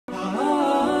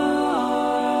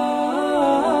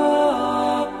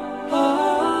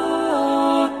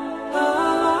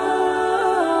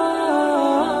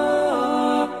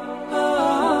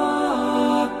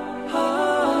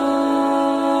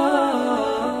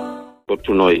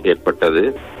தொற்று நோய் ஏற்பட்டது.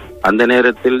 அந்த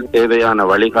நேரத்தில் தேவையான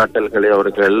வழிகாட்டல்களை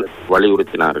அவர்கள்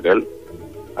வலியுறுத்தினார்கள்.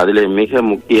 அதிலே மிக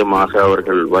முக்கியமாக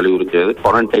அவர்கள் வலியுறுத்தியது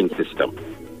குவாரண்டைன் சிஸ்டம்.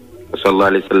 ஸல்லல்லாஹு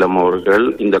அலைஹி வஸல்லம் அவர்கள்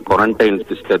இந்த குவாரண்டைன்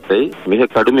சிஸ்டத்தை மிக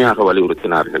கடுமையாக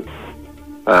வலியுறுத்தினார்கள்.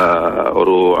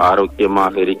 ஒரு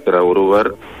ஆரோக்கியமாக இருக்கிற ஒருவர்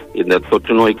இந்த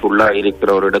தொற்று நோய்க்குள்ளா இருக்கிற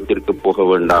ஒரு இடத்திற்கு போக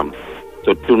வேண்டாம்,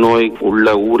 தொற்று நோய் உள்ள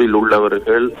ஊரில்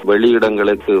உள்ளவர்கள்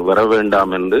வெளியிடங்களுக்கு வர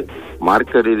வேண்டாம் என்று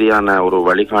மார்க்க ரீதியான ஒரு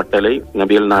வழிகாட்டலை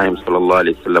நபிகள் நாயகம் ஸல்லல்லாஹு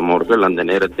அலைஹி வஸல்லம் அவர்கள் அந்த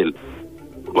நேரத்தில்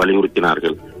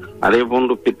வலியுறுத்தினார்கள். அதே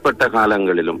போன்று பிற்பட்ட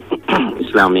காலங்களிலும்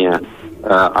இஸ்லாமிய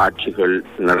ஆட்சிகள்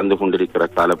நடந்து கொண்டிருக்கிற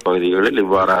காலப்பகுதிகளில்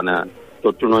இவ்வாறான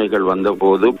தொற்று நோய்கள்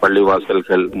வந்தபோது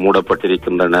பள்ளிவாசல்கள்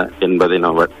மூடப்பட்டிருக்கின்றன என்பதை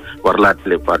நாம்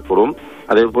வரலாற்றிலே பார்க்கிறோம்.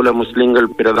 அதே போல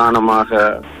முஸ்லிம்கள் பிரதானமாக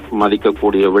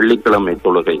மதிக்கக்கூடிய வெள்ளிக்கிழமை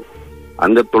தொழுகை,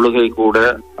 அந்த தொழுகை கூட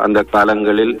அந்த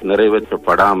காலங்களில்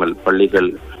நிறைவேற்றப்படாமல்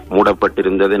பள்ளிகள்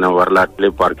மூடப்பட்டிருந்ததை நாம்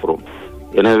வரலாற்றிலே பார்க்கிறோம்.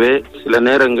 எனவே சில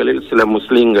நேரங்களில் சில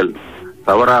முஸ்லிம்கள்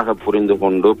தவறாக புரிந்து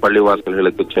கொண்டு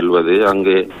பள்ளிவாசல்களுக்கு செல்வது,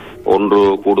 அங்கே ஒன்று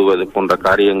கூடுவது போன்ற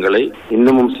காரியங்களை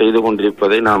இன்னமும் செய்து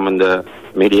கொண்டிருப்பதை நாம் இந்த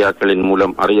மீடியாக்களின்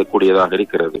மூலம் அறியக்கூடியதாக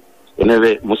இருக்கிறது.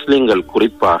 எனவே முஸ்லிம்கள்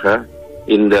குறிப்பாக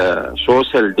இந்த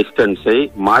சோசியல் டிஸ்டன்ஸை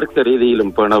மார்க்க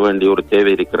ரீதியிலும் பேண வேண்டிய ஒரு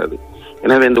தேவை இருக்கிறது.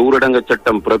 எனவே இந்த ஊரடங்கு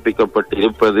சட்டம் பிறப்பிக்கப்பட்டு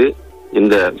இருப்பது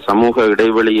இந்த சமூக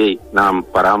இடைவெளியை நாம்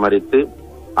பராமரித்து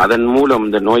அதன் மூலம்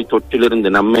இந்த நோய் தொற்றிலிருந்து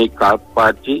நம்மை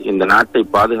காப்பாற்றி இந்த நாட்டை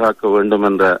பாதுகாக்க வேண்டும்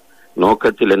என்ற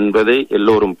நோக்கத்தில் என்பதை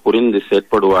எல்லோரும் புரிந்து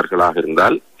செயற்படுவார்களாக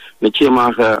இருந்தால்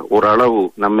நிச்சயமாக ஓரளவு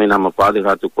நம்மை நாம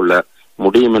பாதுகாத்துக் கொள்ள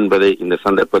முடியும் என்பதை இந்த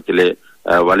சந்தர்ப்பத்திலே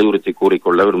வலியுறுத்தி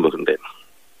கூறிக்கொள்ள விரும்புகின்றேன்.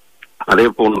 அதே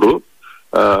போன்று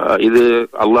இது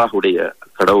அல்லாஹுடைய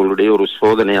கடவுளுடைய ஒரு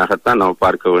சோதனையாகத்தான் நாம்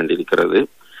பார்க்க வேண்டியிருக்கிறது.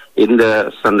 இந்த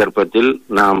சந்தர்ப்பத்தில்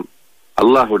நாம்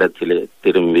அல்லாஹ்விடத்திலே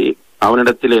திரும்பி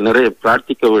அவனிடத்திலே நிறைய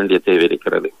பிரார்த்திக்க வேண்டிய தேவை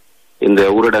இருக்கிறது. இந்த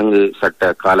ஊரடங்கு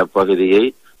சட்ட காலப்பகுதியை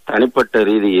தனிப்பட்ட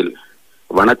ரீதியில்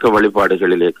வணக்க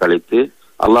வழிபாடுகளிலே கழித்து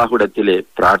அல்லாஹ்விடத்திலே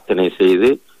பிரார்த்தனை செய்து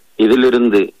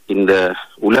இதிலிருந்து இந்த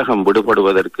உலகம்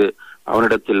விடுபடுவதற்கு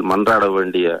அவனிடத்தில் மன்றாட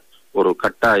வேண்டிய ஒரு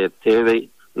கட்டாய தேவை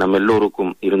நம்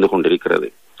எல்லோருக்கும் இருந்து கொண்டிருக்கிறது.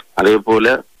 அதே போல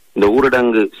இந்த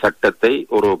ஊரடங்கு சட்டத்தை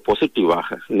ஒரு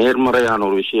பாசிட்டிவாக நேர்மறையான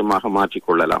ஒரு விஷயமாக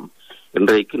மாற்றிக்கொள்ளலாம்.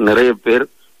 இன்றைக்கு நிறைய பேர்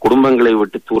குடும்பங்களை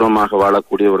விட்டு தூரமாக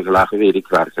வாழக்கூடியவர்களாகவே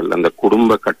இருக்கிறார்கள். அந்த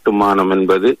குடும்ப கட்டுமானம்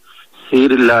என்பது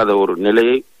சீரில்லாத ஒரு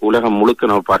நிலையை உலகம் முழுக்க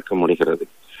நாம் பார்க்க முடிகிறது.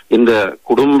 இந்த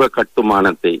குடும்ப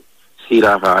கட்டுமானத்தை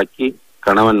சீராக ஆக்கி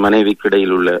கணவன் மனைவிக்கு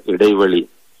இடையில் உள்ள இடைவெளி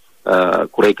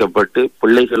குறைக்கப்பட்டு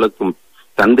பிள்ளைகளுக்கும்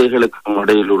தந்தைகளுக்கும்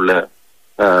இடையில் உள்ள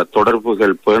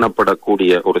தொடர்புகள்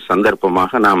பேணப்படக்கூடிய ஒரு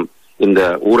சந்தர்ப்பமாக நாம் இந்த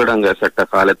ஊரடங்கு சட்ட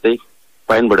காலத்தை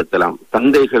பயன்படுத்தலாம்.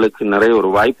 தந்தைகளுக்கு நிறைய ஒரு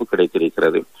வாய்ப்பு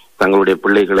கிடைத்திருக்கிறது. தங்களுடைய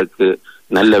பிள்ளைகளுக்கு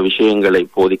நல்ல விஷயங்களை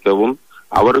போதிக்கவும்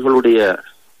அவர்களுடைய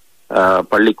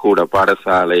பள்ளிக்கூட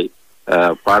பாடசாலை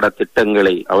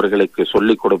பாடத்திட்டங்களை அவர்களுக்கு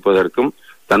சொல்லிக் கொடுப்பதற்கும்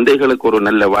தந்தைகளுக்கு ஒரு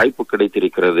நல்ல வாய்ப்பு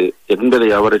கிடைத்திருக்கிறது என்பதை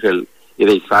அவர்கள்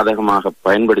இதை சாதகமாக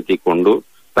பயன்படுத்தி கொண்டு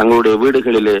தங்களுடைய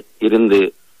வீடுகளிலே இருந்து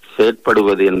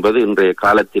செயற்படுவது என்பது இன்றைய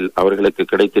காலத்தில் அவர்களுக்கு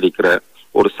கிடைத்திருக்கிற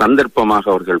ஒரு சந்தர்ப்பமாக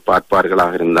அவர்கள்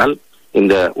பார்ப்பார்களாக இருந்தால்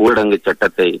இந்த ஊரடங்கு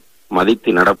சட்டத்தை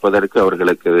மதித்து நடப்பதற்கு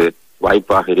அவர்களுக்கு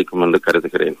வாய்ப்பாக இருக்கும் என்று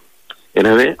கருதுகிறேன்.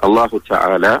 எனவே அல்லாஹு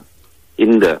தஆலா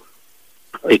இந்த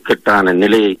இக்கட்டான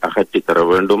நிலையை அகற்றி தர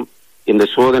வேண்டும், இந்த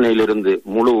சோதனையிலிருந்து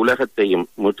முழு உலகத்தையும்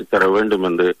மீட்டு தர வேண்டும்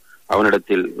என்று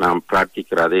அவனிடத்தில் நாம்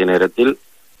பிரார்த்திக்கிற அதே நேரத்தில்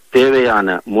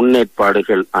தேவையான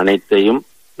முன்னேற்பாடுகள் அனைத்தையும்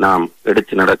நாம்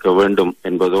எடுத்து நடக்க வேண்டும்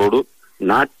என்பதோடு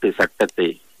நாட்டு சட்டத்தை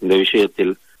இந்த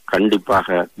விஷயத்தில்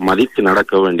கண்டிப்பாக மதித்து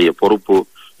நடக்க வேண்டிய பொறுப்பு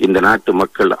இந்த நாட்டு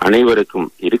மக்கள் அனைவருக்கும்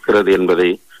இருக்கிறது என்பதை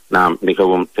நாம்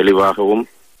மிகவும் தெளிவாகவும்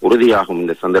உறுதியாகவும்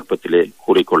இந்த சந்தர்ப்பத்திலே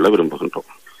கூறிக்கொள்ள விரும்புகின்றோம்.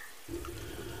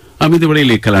 அமைதி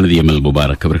வழியிலே கலாநிதி எம்எல்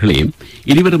முபாரக் அவர்களே,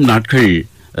 இனிவரும் நாட்கள்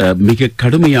மிக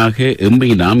கடுமையாக எம்மை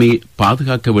நாமே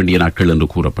பாதுகாக்க வேண்டிய நாட்கள் என்று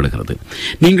கூறப்படுகிறது.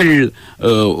 நீங்கள்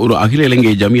ஒரு அகில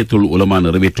இலங்கை ஜமியத்துல் உலமா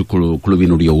நிறைவேற்று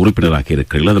குழுவினுடைய உறுப்பினராக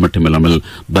இருக்கிறீர்கள். அது மட்டுமில்லாமல்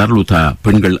தாருலுதா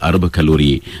பெண்கள் அரபு கல்லூரி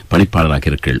பணிப்பாளராக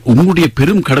இருக்கிறீர்கள். உங்களுடைய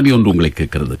பெரும் கடமை ஒன்று உங்களை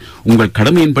கேட்கிறது. உங்கள்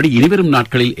கடமையின்படி இனிவரும்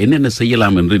நாட்களில் என்னென்ன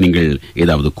செய்யலாம் என்று நீங்கள்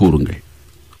ஏதாவது கூறுங்கள்.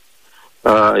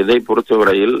 இதை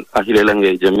பொறுத்தவரையில் அகில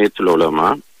இலங்கை ஜமியத்துல் உலமா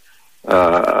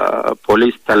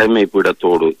போலீஸ் தலைமை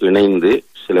பீடத்தோடு இணைந்து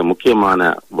சில முக்கியமான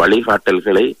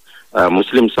வழிகாட்டல்களை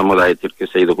முஸ்லிம் சமுதாயத்திற்கு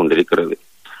செய்து கொண்டிருக்கிறது.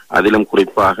 அதிலும்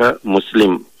குறிப்பாக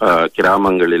முஸ்லிம்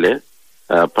கிராமங்களிலே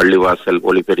பள்ளிவாசல்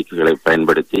ஒலிபெருக்கிகளை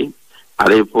பயன்படுத்தி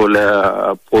அதே போல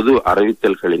பொது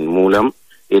அறிவித்தல்களின் மூலம்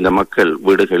இந்த மக்கள்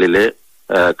வீடுகளிலே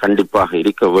கண்டிப்பாக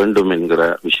இருக்க வேண்டும் என்கிற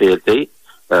விஷயத்தை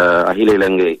அகில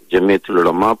இலங்கை ஜமியத்துல்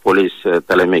உலமா போலீஸ்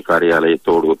தலைமை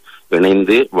காரியாலயத்தோடு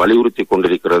இணைந்து வலியுறுத்தி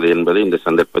கொண்டிருக்கிறது என்பதை இந்த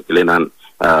சந்தர்ப்பத்திலே நான்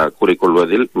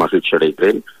கூறிக்கொள்வதில் மகிழ்ச்சி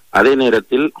அடைகிறேன். அதே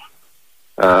நேரத்தில்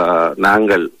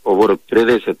நாங்கள் ஒவ்வொரு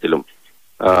பிரதேசத்திலும்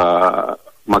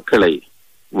மக்களை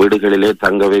வீடுகளிலே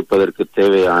தங்க வைப்பதற்கு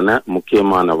தேவையான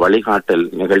முக்கியமான வழிகாட்டல்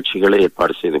நிகழ்ச்சிகளை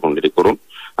ஏற்பாடு செய்து கொண்டிருக்கிறோம்.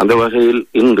 அந்த வகையில்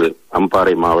இன்று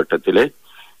அம்பாறை மாவட்டத்திலே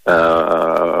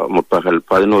முற்பகல்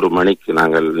 11 மணிக்கு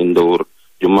நாங்கள் இந்த ஊர்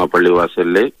ஜும்மா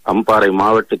பள்ளிவாசலிலே அம்பாறை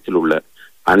மாவட்டத்தில் உள்ள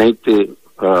அனைத்து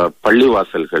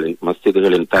பள்ளிவாசல்களின்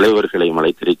மஸ்ஜிதுகளின் தலைவர்களையும்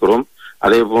அழைத்திருக்கிறோம்.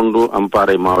 அதே போன்று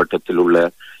அம்பாறை மாவட்டத்தில் உள்ள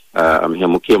மிக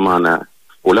முக்கியமான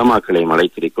உலமாக்களையும்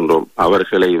அழைத்திருக்கின்றோம்.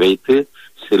 அவர்களை வைத்து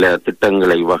சில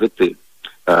திட்டங்களை வகுத்து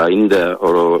இந்த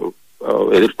ஒரு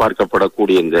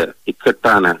எதிர்பார்க்கப்படக்கூடிய இந்த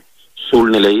இக்கட்டான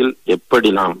சூழ்நிலையில் எப்படி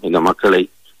நாம் இந்த மக்களை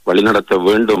வழிநடத்த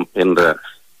வேண்டும் என்ற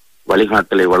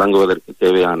வழிகாட்டலை வழங்குவதற்கு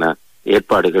தேவையான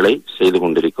ஏற்பாடுகளை செய்து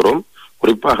கொண்டிருக்கிறோம்.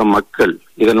 குறிப்பாக மக்கள்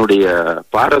இதனுடைய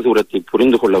பாரதூரத்தை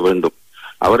புரிந்து கொள்ள வேண்டும்.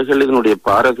 அவர்கள் இதனுடைய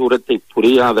பாரதூரத்தை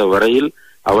புரியாத வரையில்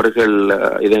அவர்கள்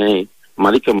இதனை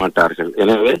மதிக்க மாட்டார்கள்.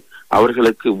 எனவே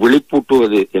அவர்களுக்கு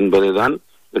விழிப்பூட்டுவது என்பதுதான்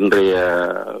இன்றைய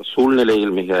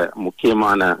சூழ்நிலையில் மிக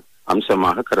முக்கியமான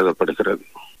அம்சமாக கருதப்படுகிறது.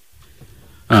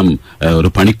 ஒரு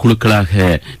பணிக்குழுக்களாக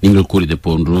நீங்கள் கூறியது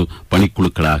போன்று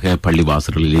பணிக்குழுக்களாக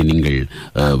பள்ளிவாசல்களிலே நீங்கள்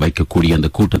வைக்கக்கூடிய அந்த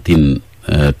கூட்டத்தின்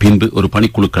பின்பு ஒரு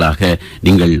பணிக்குழுக்களாக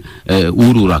நீங்கள்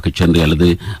ஊராக சென்று அல்லது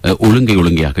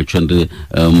ஒழுங்கையாக சென்று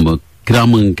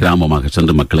கிராமமாக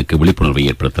சென்று மக்களுக்கு விழிப்புணர்வை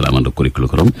ஏற்படுத்தலாம் என்று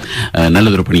கூறிக்கொள்கிறோம்.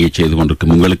 நல்லதொரு பணியை செய்து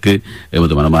கொண்டிருக்கும் உங்களுக்கு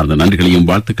எமது மனமார்ந்த நன்றிகளையும்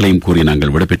வாழ்த்துக்களையும் கூறி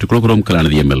நாங்கள் விடைபெற்றுக் கொள்கிறோம்.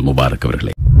 கலாநிதி எம்எல் முபாரக்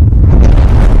அவர்களே.